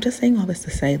 I'm just saying all this to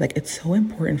say, it's so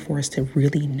important for us to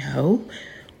really know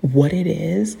what it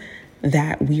is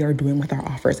that we are doing with our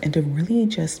offers, and to really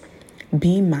just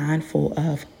be mindful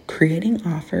of creating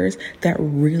offers that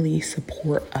really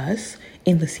support us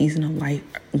in the season of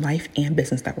life and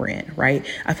business that we're in, right?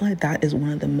 I feel like that is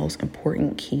one of the most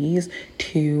important keys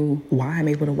to why I'm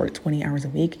able to work 20 hours a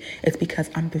week. It's because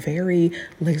I'm very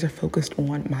laser focused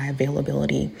on my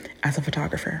availability as a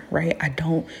photographer, right? I'm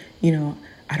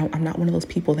not one of those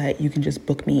people that you can just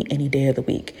book me any day of the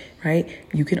week, right?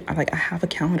 I have a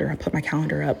calendar. I put my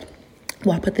calendar up.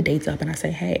 Well, I put the dates up and I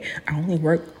say, hey, I only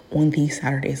work on these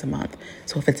Saturdays a month.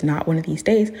 So if it's not one of these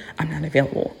days, I'm not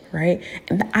available, right?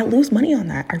 And I lose money on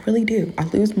that. I really do. I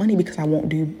lose money because I won't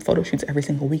do photo shoots every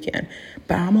single weekend.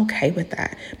 But I'm okay with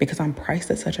that because I'm priced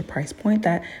at such a price point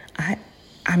that I'm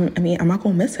not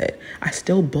going to miss it. I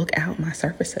still book out my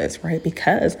services, right?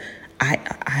 Because I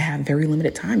have very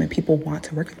limited time and people want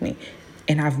to work with me.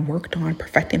 And I've worked on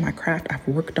perfecting my craft. I've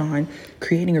worked on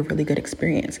creating a really good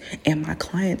experience. And my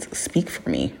clients speak for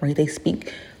me, right? They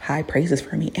speak high praises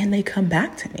for me and they come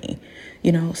back to me,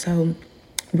 so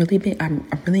I'm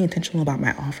really intentional about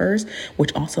my offers,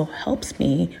 which also helps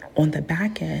me on the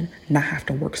back end not have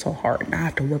to work so hard, not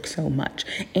have to work so much,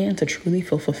 and to truly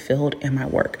feel fulfilled in my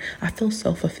work. I feel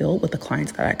so fulfilled with the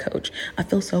clients that I coach. I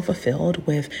feel so fulfilled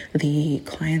with the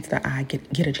clients that I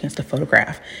get a chance to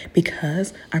photograph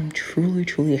because I'm truly,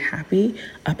 truly happy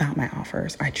about my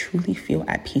offers. I truly feel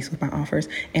at peace with my offers,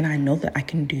 and I know that I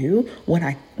can do what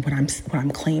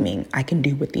I'm claiming I can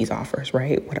do with these offers,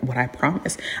 right? What I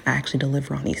promise, I actually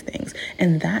deliver on these things.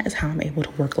 And that is how I'm able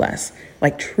to work less.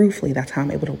 Like, truthfully, that's how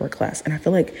I'm able to work less. And I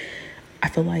feel like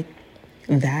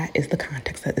that is the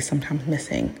context that is sometimes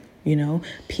missing.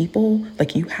 People,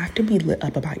 like, you have to be lit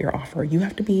up about your offer. You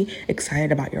have to be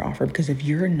excited about your offer, because if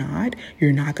you're not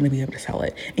going to be able to sell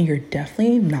it, and you're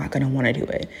definitely not going to want to do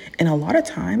it. And a lot of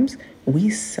times we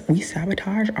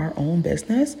sabotage our own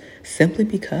business simply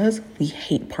because we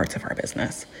hate parts of our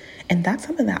business. And that's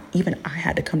something that even I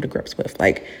had to come to grips with.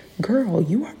 Like, girl,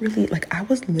 you are really, like, I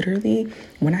was literally,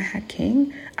 when I had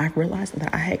King, I realized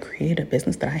that I had created a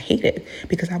business that I hated,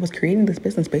 because I was creating this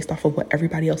business based off of what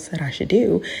everybody else said I should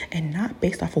do, and not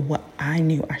based off of what I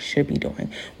knew I should be doing,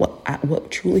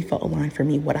 what truly felt aligned for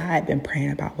me, what I had been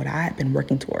praying about, what I had been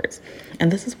working towards.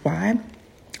 And this is why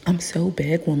I'm so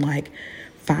big on, like,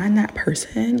 find that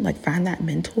person, like, find that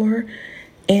mentor,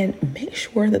 and make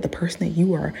sure that the person that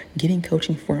you are getting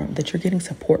coaching from, that you're getting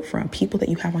support from, people that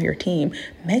you have on your team,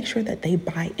 make sure that they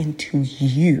buy into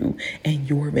you and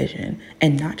your vision,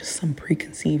 and not just some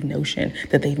preconceived notion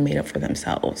that they've made up for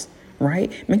themselves,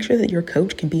 right? Make sure that your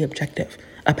coach can be objective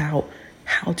about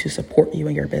how to support you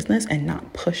in your business and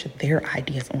not push their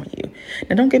ideas on you.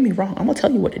 Now, don't get me wrong. I'm going to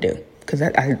tell you what to do, because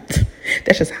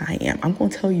that's just how I am. I'm going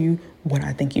to tell you what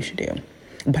I think you should do.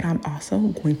 But I'm also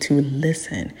going to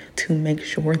listen to make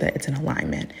sure that it's in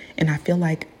alignment. And I feel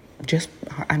like I'm just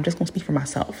going to speak for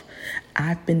myself.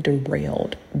 I've been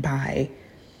derailed by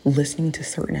listening to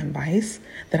certain advice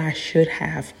that I should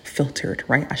have filtered,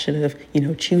 right? I should have,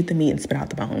 chewed the meat and spit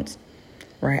out the bones,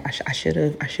 right? I should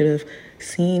have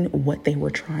seen what they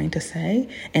were trying to say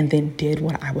and then did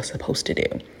what I was supposed to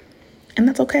do. And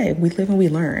that's okay. We live and we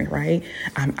learn, right?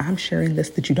 I'm sharing this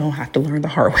that you don't have to learn the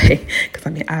hard way, because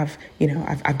I've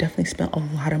definitely spent a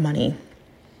lot of money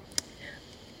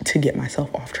to get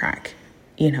myself off track,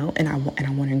 and I want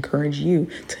to encourage you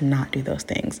to not do those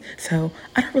things. So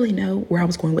I don't really know where I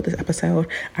was going with this episode.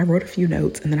 I wrote a few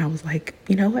notes and then I was like,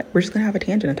 you know what? We're just going to have a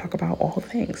tangent and talk about all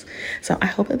things. So I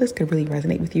hope that this could really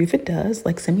resonate with you. If it does,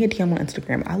 like, send me a DM on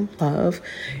Instagram. I love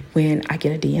when I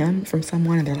get a DM from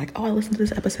someone and they're like, oh, I listened to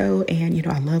this episode and,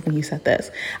 I love when you said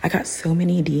this. I got so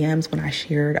many DMs when I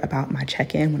shared about my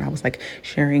check-in, when I was like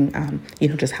sharing,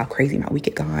 just how crazy my week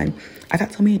had gone. I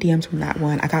got so many DMs from that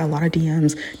one. I got a lot of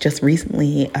DMs just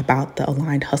recently about the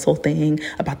aligned hustle thing,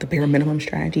 about the bare minimum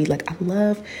strategy. Like, I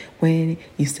love when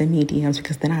you send me DMs,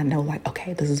 because then I know, like,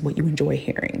 okay, this is what you enjoy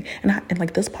hearing. And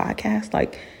like, this podcast,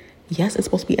 like, yes, it's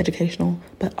supposed to be educational,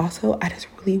 but also I just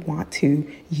really want to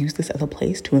use this as a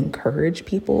place to encourage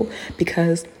people,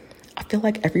 because I feel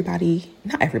like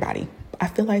not everybody, I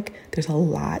feel like there's a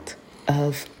lot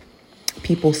of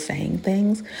people saying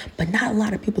things, but not a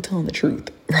lot of people telling the truth,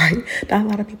 right? Not a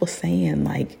lot of people saying,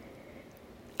 like,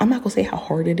 I'm not gonna say how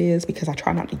hard it is, because I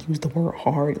try not to use the word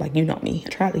hard. Like, you know me, I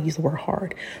try not to use the word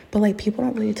hard, but like, people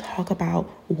don't really talk about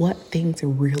what things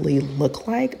really look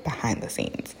like behind the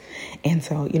scenes. And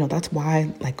so, that's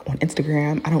why, like, on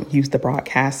Instagram, I don't use the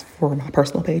broadcast for my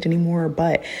personal page anymore,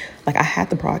 but like, I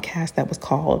had the broadcast that was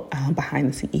called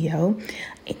Behind the CEO.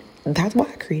 that's why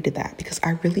I created that, because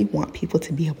I really want people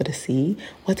to be able to see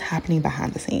what's happening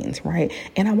behind the scenes, right?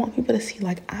 And I want people to see,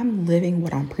 like, I'm living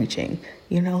what I'm preaching,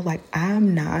 like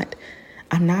I'm not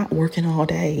working all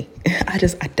day. I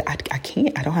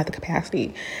can't. I don't have the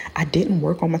capacity. I didn't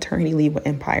work on maternity leave with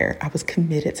Empire. I was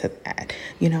committed to that.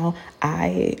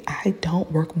 I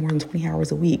don't work more than 20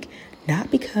 hours a week, not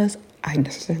because I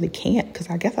necessarily can't, because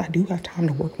I guess I do have time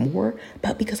to work more,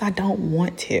 but because I don't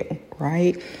want to,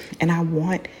 right?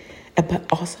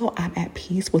 But also I'm at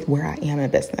peace with where I am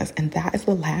in business. And that is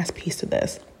the last piece to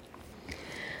this.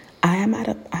 I'm at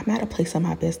a place in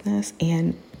my business,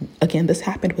 and again, this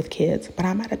happened with kids, but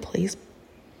I'm at a place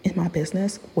in my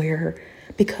business where,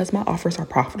 because my offers are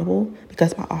profitable,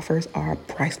 because my offers are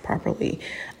priced properly,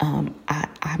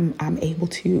 I'm able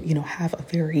to, have a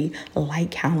very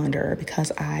light calendar,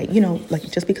 because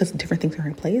just because different things are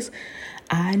in place,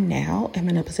 I now am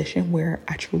in a position where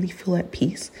I truly feel at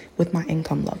peace with my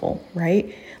income level,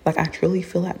 right? Like, I truly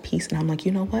feel at peace, and I'm like,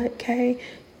 you know what, Kay?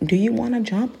 Do you want to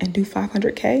jump and do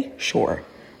 500K? Sure,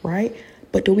 right?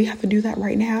 But do we have to do that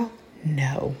right now?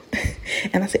 No.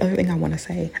 And that's the other thing I want to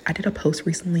say. I did a post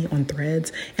recently on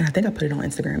Threads, and I think I put it on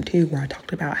Instagram too, where I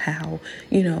talked about how,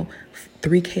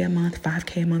 3K a month,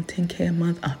 5K a month, 10K a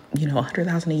month,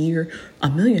 100,000 a year,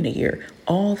 $1 million a year,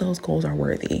 all those goals are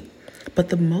worthy. But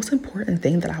the most important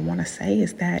thing that I want to say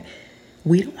is that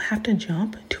we don't have to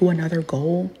jump to another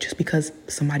goal just because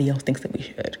somebody else thinks that we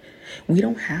should. We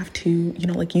don't have to, you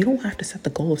don't have to set the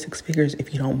goal of 6 figures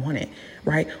if you don't want it,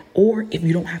 right? Or if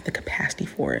you don't have the capacity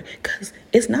for it. Because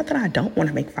it's not that I don't want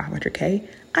to make 500K.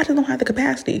 I just don't have the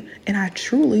capacity. And I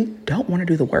truly don't want to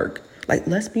do the work. Like,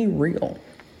 let's be real.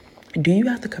 Do you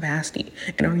have the capacity,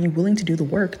 and are you willing to do the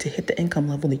work to hit the income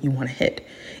level that you want to hit?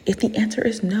 If the answer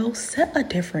is no, set a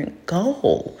different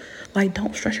goal. Like,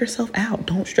 don't stress yourself out.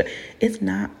 Don't stress. It's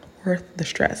not worth the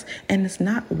stress, and it's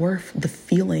not worth the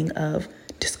feeling of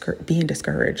being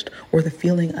discouraged, or the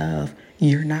feeling of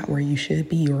you're not where you should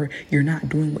be, or you're not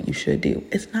doing what you should do.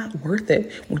 It's not worth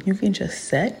it when you can just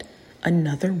set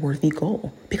another worthy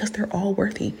goal, because they're all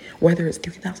worthy, whether it's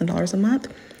 $3,000 a month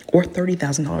or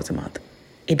 $30,000 a month.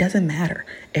 It doesn't matter.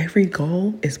 Every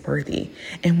goal is worthy.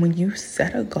 And when you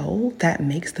set a goal that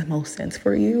makes the most sense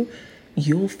for you,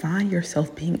 you'll find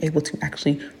yourself being able to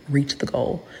actually reach the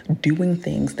goal, doing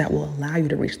things that will allow you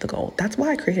to reach the goal. That's why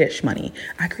I created Shmoney.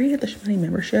 I created the Shmoney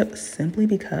membership simply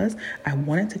because I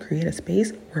wanted to create a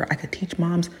space where I could teach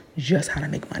moms just how to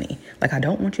make money. Like, I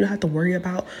don't want you to have to worry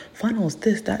about funnels,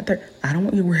 this, that, that. I don't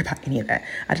want you to worry about any of that.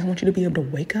 I just want you to be able to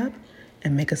wake up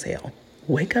and make a sale.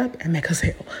 Wake up and make a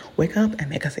sale. Wake up and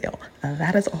make a sale.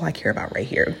 That is all I care about right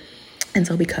here. And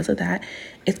so because of that,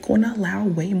 it's going to allow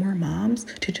way more moms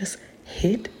to just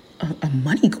hit a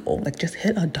money goal, like just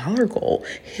hit a dollar goal,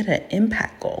 hit an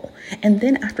impact goal. And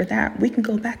then after that, we can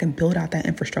go back and build out that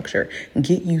infrastructure,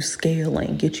 get you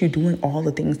scaling, get you doing all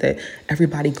the things that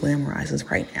everybody glamorizes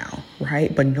right now,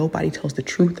 right? But nobody tells the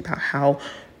truth about how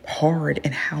hard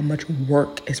and how much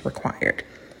work is required.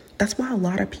 That's why a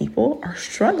lot of people are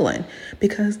struggling,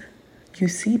 because you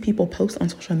see people post on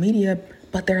social media,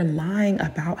 but they're lying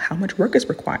about how much work is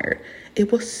required.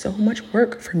 It was so much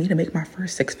work for me to make my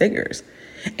first 6 figures.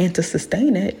 And to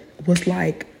sustain it was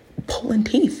like pulling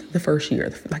teeth the first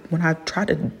year. Like, when I tried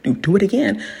to do it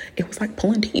again, it was like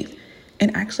pulling teeth.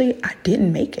 And actually, I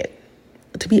didn't make it,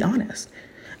 to be honest.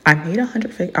 I made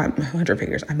 100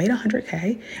 figures. I made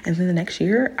 100K. And then the next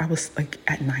year, I was like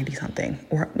at 90 something.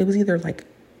 Or it was either like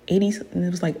 80, it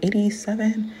was like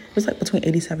 87. It was like between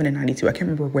 87 and 92. I can't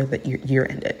remember where the year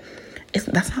ended.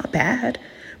 That's not bad,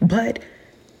 but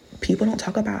people don't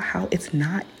talk about how it's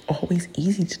not always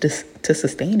easy to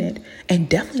sustain it, and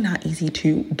definitely not easy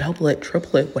to double it,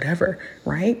 triple it, whatever,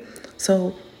 right?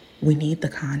 So we need the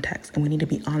context, and we need to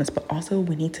be honest, but also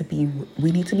we need to be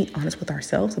honest with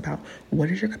ourselves about what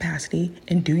is your capacity,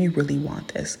 and do you really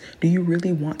want this? Do you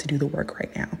really want to do the work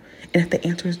right now? And if the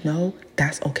answer is no,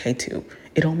 that's okay too.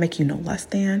 It don't make you no less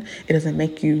than. It doesn't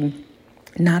make you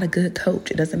not a good coach.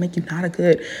 It doesn't make you not a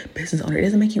good business owner. It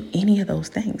doesn't make you any of those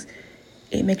things.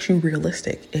 It makes you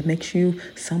realistic. It makes you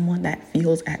someone that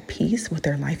feels at peace with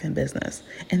their life and business.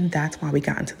 And that's why we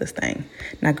got into this thing.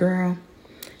 Now, girl,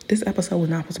 this episode was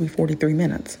not supposed to be 43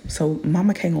 minutes. So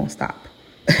Mama K gonna stop.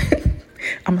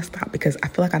 I'm gonna stop because I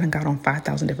feel like I done got on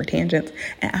 5,000 different tangents,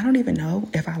 and I don't even know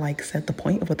if I said the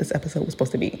point of what this episode was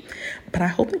supposed to be. But I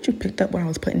hope that you picked up what I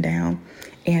was putting down,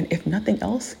 and if nothing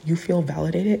else, you feel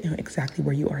validated in exactly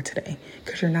where you are today,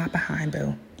 because you're not behind,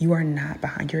 boo. You are not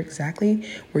behind. You're exactly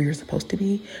where you're supposed to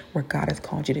be, where God has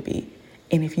called you to be.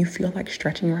 And if you feel like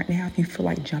stretching right now, if you feel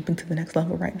like jumping to the next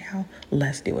level right now,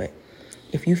 let's do it.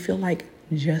 If you feel like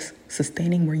just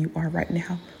sustaining where you are right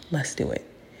now, let's do it.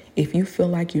 If you feel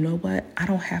like, you know what, I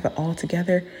don't have it all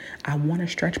together, I want to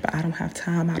stretch, but I don't have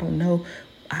time, I don't know,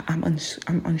 I'm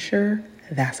unsure,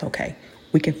 that's okay.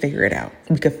 We can figure it out.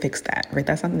 We could fix that, right?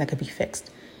 That's something that could be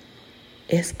fixed.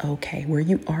 It's okay. Where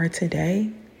you are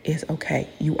today is okay.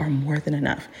 You are more than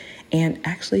enough. And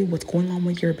actually, what's going on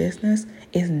with your business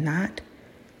is not,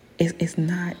 it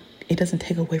doesn't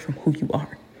take away from who you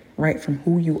are, right? From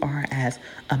who you are as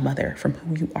a mother, from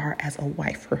who you are as a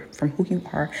wife, from who you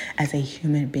are as a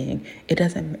human being. It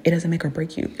doesn't make or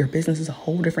break you. Your business is a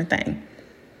whole different thing.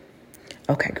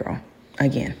 Okay, girl.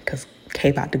 Again, because Kay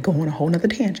about to go on a whole nother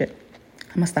tangent.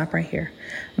 I'm going to stop right here.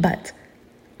 But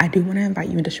I do want to invite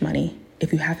you into Shmoney.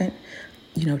 If you haven't,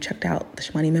 checked out the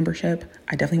Shmoney membership,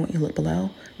 I definitely want you to look below.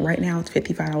 Right now, it's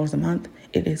 $55 a month.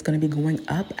 It is going to be going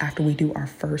up after we do our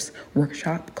first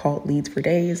workshop called Leads for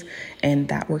Days. And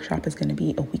that workshop is going to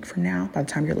be a week from now by the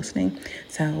time you're listening.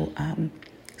 So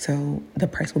the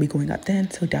price will be going up then.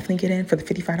 So definitely get in for the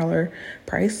 $55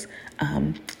 price.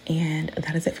 And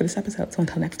that is it for this episode. So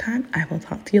until next time, I will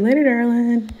talk to you later,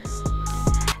 darling.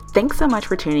 Thanks so much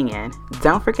for tuning in.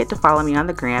 Don't forget to follow me on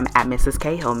the gram at Mrs.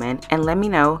 K. Hillman and let me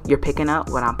know you're picking up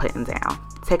what I'm putting down.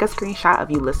 Take a screenshot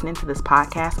of you listening to this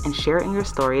podcast and share it in your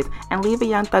stories and leave a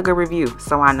Young Thugger review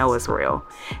so I know it's real.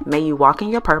 May you walk in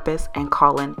your purpose and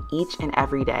call in each and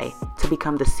every day to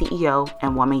become the CEO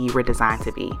and woman you were designed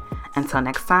to be. Until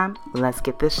next time, let's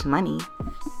get this money.